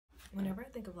Whenever I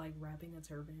think of like wrapping a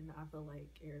turban, I feel like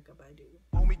Erykah Badu.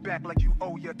 Owe me back like you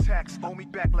owe your tax. Owe me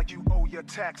back like you owe your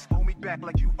tax. Owe me back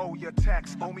like you owe your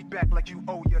tax. Owe me back like you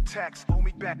owe your tax. Owe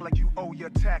me back like you owe your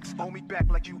tax. Owe me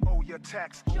back like you owe your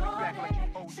tax. Owe me back like you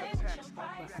owe your tax. But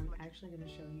I'm actually gonna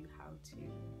show you how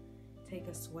to take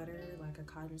a sweater, like a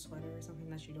cotton sweater or something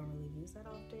that you don't really use that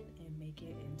often, and make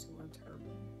it into a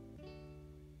turban.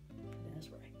 That's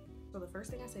right. So the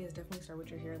first thing I say is definitely start with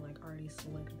your hair like already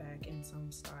slicked back in some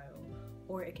style,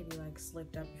 or it could be like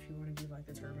slicked up if you want to do like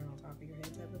the turban on top of your head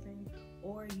type of thing,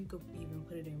 or you could even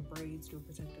put it in braids, do a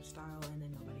protective style, and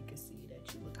then nobody could see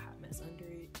that you look a hot mess under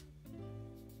it.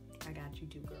 I got you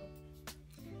too, girl.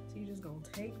 So you just gonna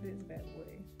take this bad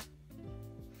boy,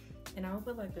 and I'll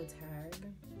put like the tag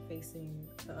facing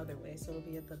the other way, so it'll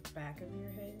be at the back of your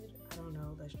head. I don't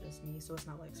know, that's just me, so it's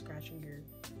not like scratching your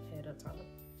head up top.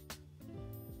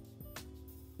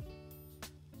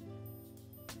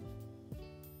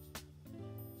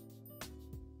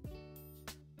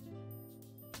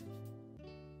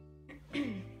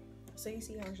 So you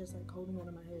see how it's just like holding one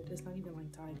of my head. It's not even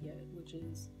like tied yet, which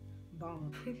is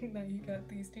bomb. Now you got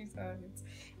these two sides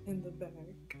in the back.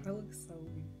 I look so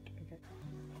weird. Okay.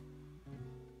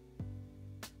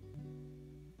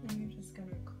 And you're just gonna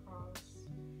cross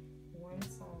one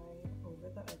side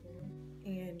over the other,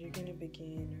 and you're gonna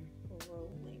begin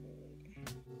rolling.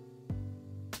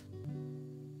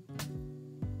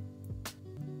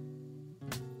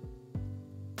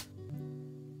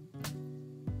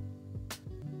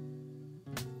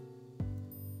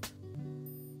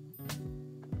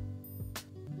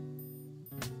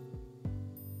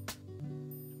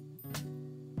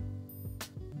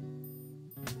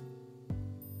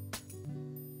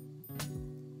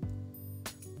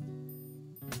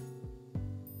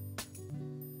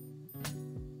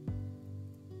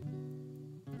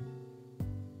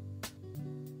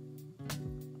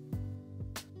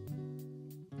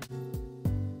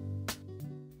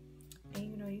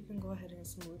 You can go ahead and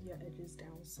smooth your edges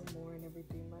down some more and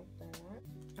everything like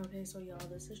that. Okay, so y'all,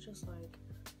 this is just like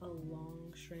a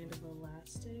long strand of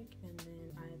elastic, and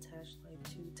then I attached like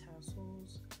 2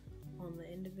 tassels on the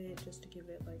end of it just to give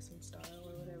it like some style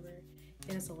or whatever.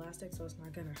 And it's elastic, so it's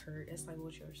not gonna hurt. It's like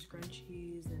what your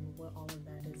scrunchies and what all of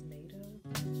that is made of.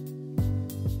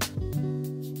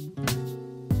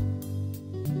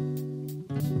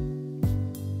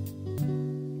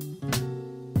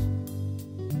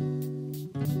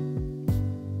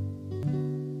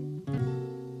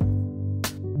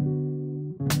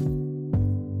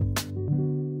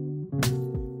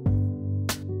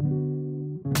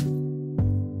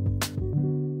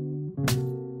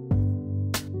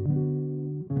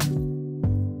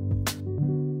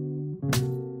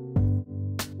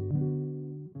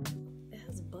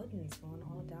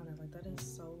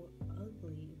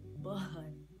 But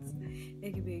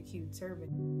it could be a cute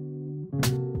turban.